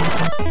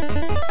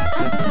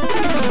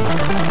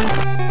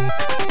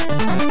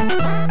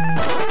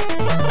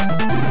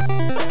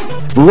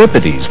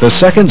 Euripides, the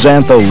second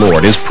Xantho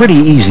Lord, is pretty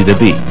easy to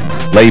beat.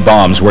 Lay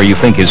bombs where you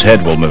think his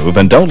head will move,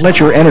 and don't let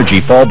your energy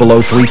fall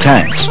below 3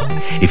 tanks.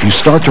 If you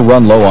start to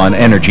run low on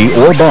energy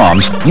or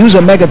bombs, use a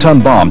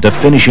megaton bomb to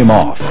finish him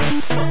off.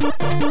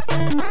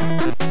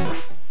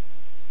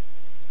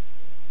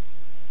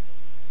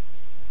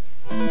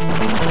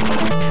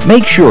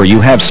 Make sure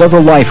you have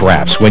several life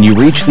rafts when you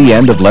reach the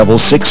end of level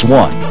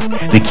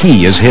 6-1. The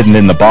key is hidden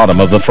in the bottom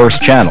of the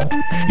first channel.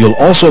 You'll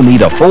also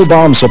need a full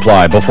bomb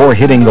supply before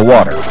hitting the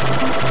water.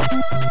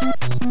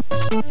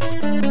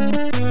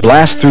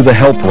 Blast through the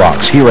help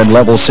rocks here in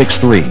level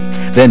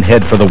 6-3, then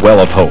head for the Well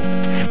of Hope.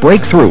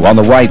 Break through on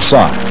the right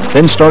side,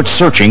 then start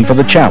searching for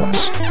the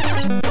chalice.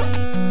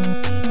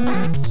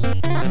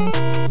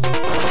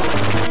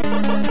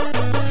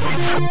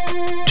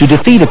 To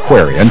defeat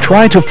Aquarian,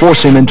 try to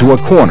force him into a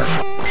corner.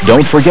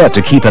 Don't forget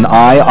to keep an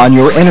eye on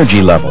your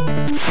energy level.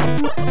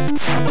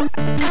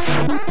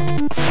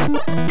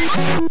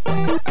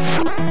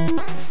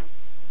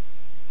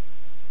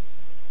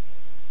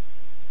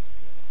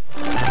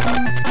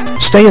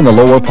 Stay in the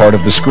lower part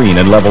of the screen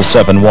in level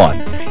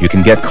 7-1. You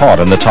can get caught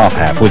in the top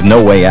half with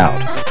no way out.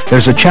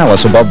 There's a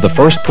chalice above the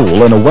first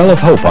pool and a Well of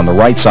Hope on the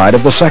right side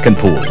of the second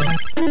pool.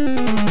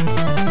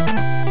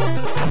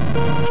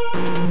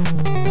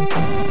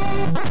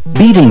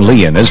 Beating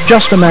Leon is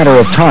just a matter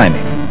of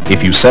timing.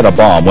 If you set a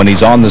bomb when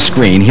he's on the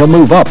screen, he'll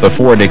move up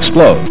before it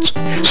explodes.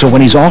 So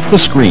when he's off the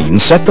screen,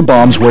 set the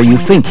bombs where you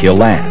think he'll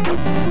land.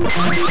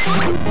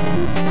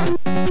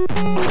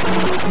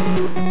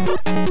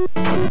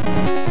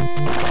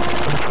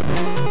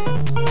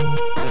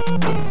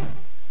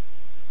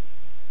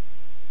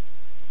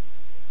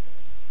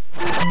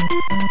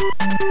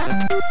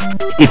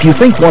 If you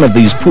think one of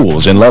these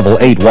pools in level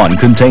 8-1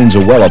 contains a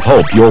Well of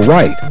Hope, you're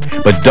right.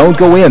 But don't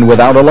go in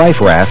without a life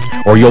raft,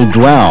 or you'll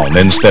drown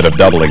instead of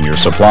doubling your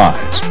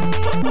supplies.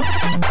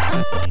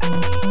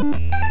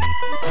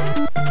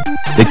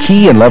 The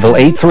key in level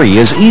 8-3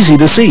 is easy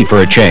to see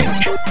for a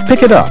change.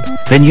 Pick it up,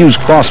 then use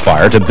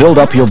Crossfire to build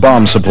up your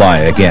bomb supply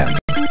again.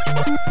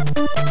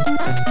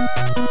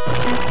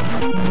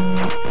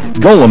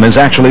 Golem is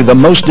actually the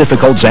most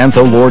difficult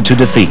Xantho Lord to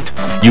defeat.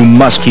 You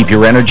must keep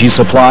your energy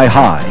supply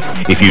high.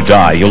 If you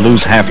die, you'll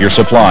lose half your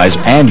supplies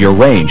and your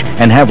range,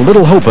 and have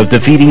little hope of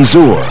defeating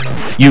Zur.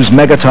 Use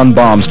megaton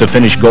bombs to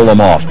finish Golem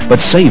off,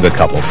 but save a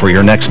couple for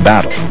your next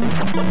battle.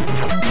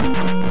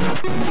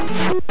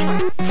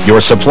 Your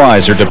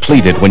supplies are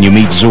depleted when you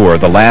meet Zur,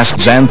 the last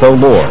Xantho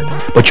Lord,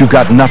 but you've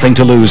got nothing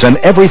to lose and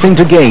everything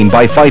to gain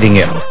by fighting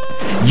him.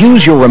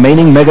 Use your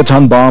remaining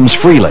megaton bombs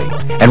freely,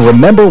 and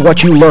remember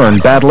what you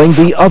learned battling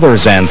the other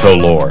Xantho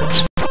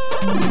Lords.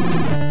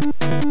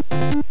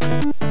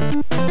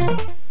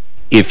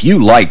 If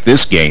you like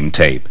this game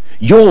tape,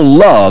 You'll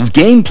love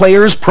Game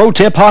Player's Pro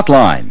Tip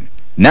Hotline.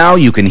 Now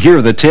you can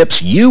hear the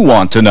tips you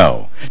want to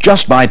know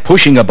just by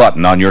pushing a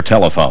button on your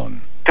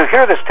telephone. To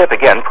hear this tip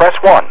again, press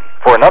 1.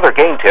 For another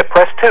game tip,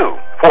 press 2.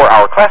 For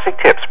our classic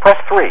tips, press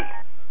 3.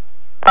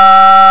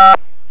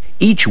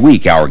 Each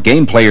week, our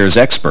Game Player's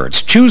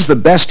experts choose the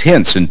best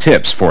hints and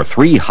tips for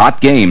 3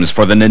 hot games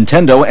for the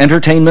Nintendo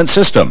Entertainment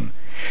System.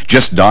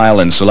 Just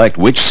dial and select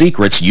which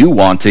secrets you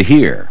want to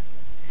hear.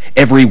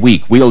 Every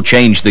week, we'll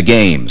change the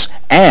games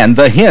and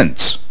the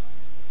hints.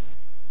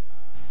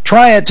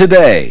 Try it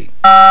today.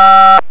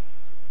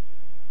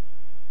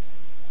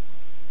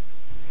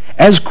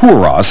 As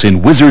Kouros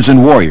in Wizards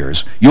and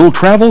Warriors, you'll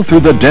travel through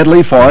the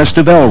deadly forest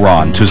of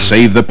Elrond to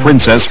save the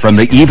princess from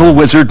the evil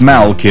wizard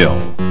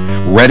Malkill.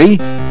 Ready?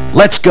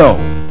 Let's go!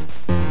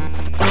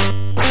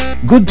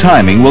 Good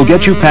timing will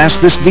get you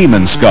past this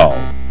demon skull.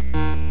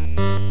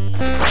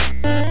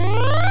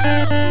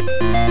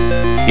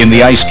 In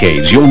the ice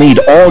caves, you'll need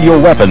all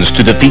your weapons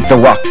to defeat the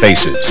rock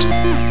faces.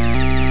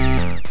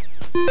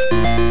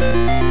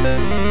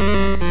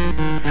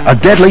 A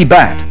deadly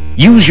bat.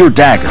 Use your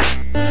dagger.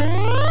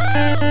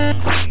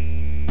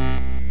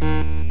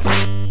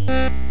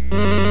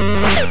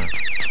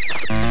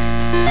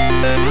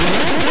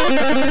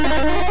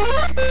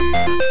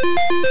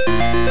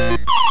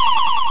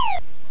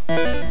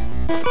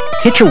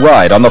 Hitch a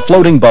ride on the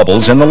floating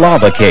bubbles in the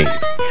lava cave.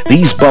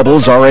 These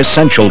bubbles are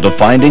essential to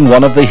finding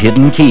one of the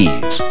hidden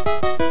keys.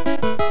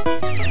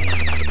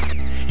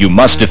 You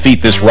must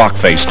defeat this rock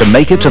face to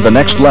make it to the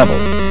next level.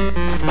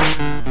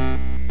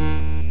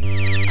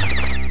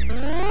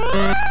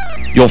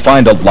 You'll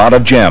find a lot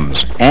of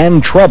gems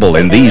and trouble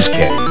in these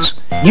caves.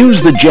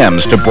 Use the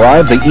gems to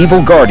bribe the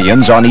evil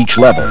guardians on each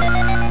level.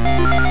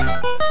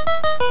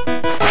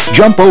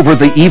 Jump over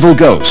the evil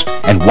ghost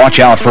and watch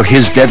out for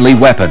his deadly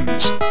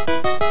weapons.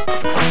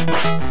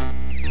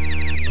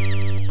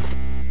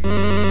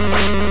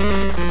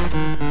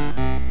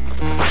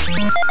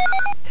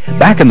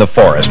 Back in the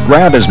forest,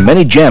 grab as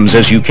many gems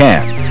as you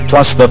can,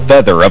 plus the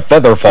feather of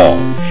Featherfall.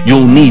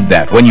 You'll need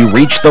that when you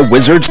reach the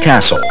wizard's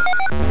castle.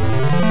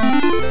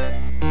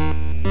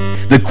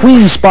 The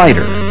Queen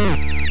Spider.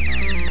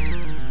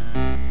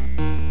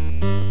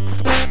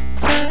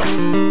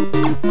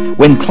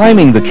 When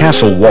climbing the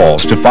castle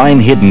walls to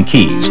find hidden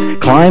keys,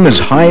 climb as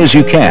high as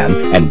you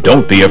can and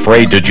don't be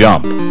afraid to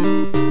jump.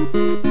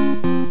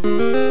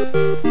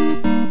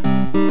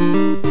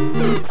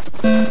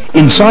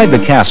 Inside the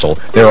castle,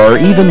 there are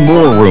even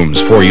more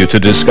rooms for you to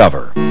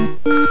discover.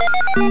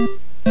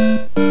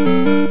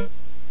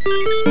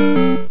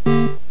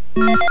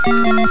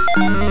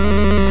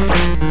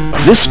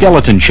 This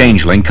skeleton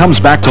changeling comes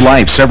back to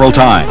life several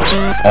times,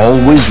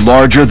 always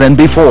larger than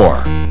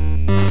before.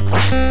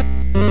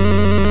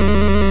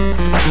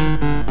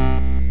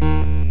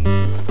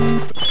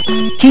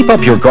 Keep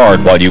up your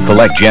guard while you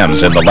collect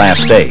gems in the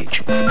last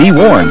stage. Be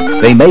warned,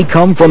 they may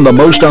come from the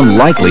most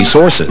unlikely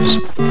sources.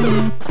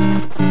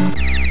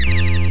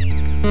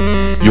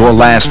 Your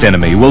last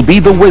enemy will be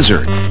the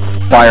wizard.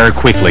 Fire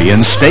quickly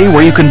and stay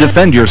where you can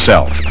defend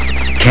yourself.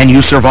 Can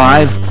you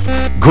survive?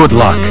 Good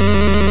luck.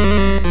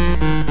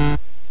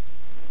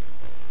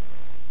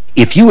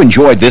 If you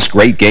enjoyed this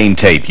great game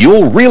tape,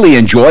 you'll really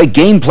enjoy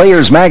Game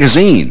Player's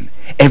magazine.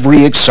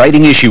 Every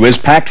exciting issue is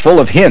packed full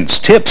of hints,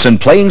 tips,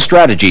 and playing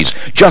strategies,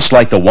 just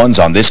like the ones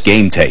on this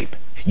game tape.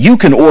 You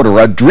can order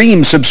a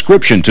dream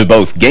subscription to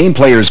both Game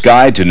Player's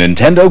Guide to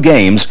Nintendo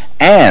Games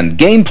and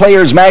Game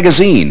Player's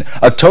Magazine,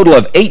 a total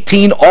of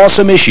 18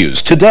 awesome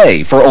issues,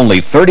 today for only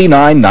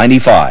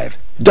 $39.95.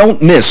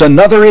 Don't miss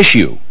another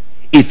issue.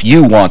 If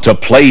you want to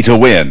play to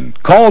win,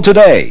 call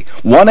today,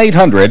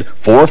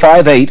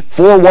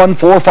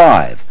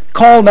 1-800-458-4145.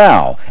 Call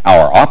now.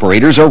 Our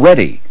operators are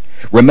ready.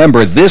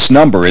 Remember, this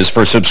number is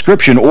for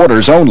subscription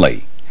orders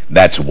only.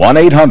 That's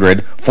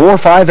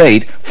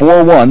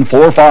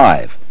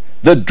 1-800-458-4145.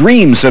 The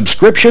dream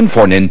subscription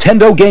for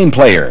Nintendo Game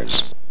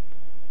Players.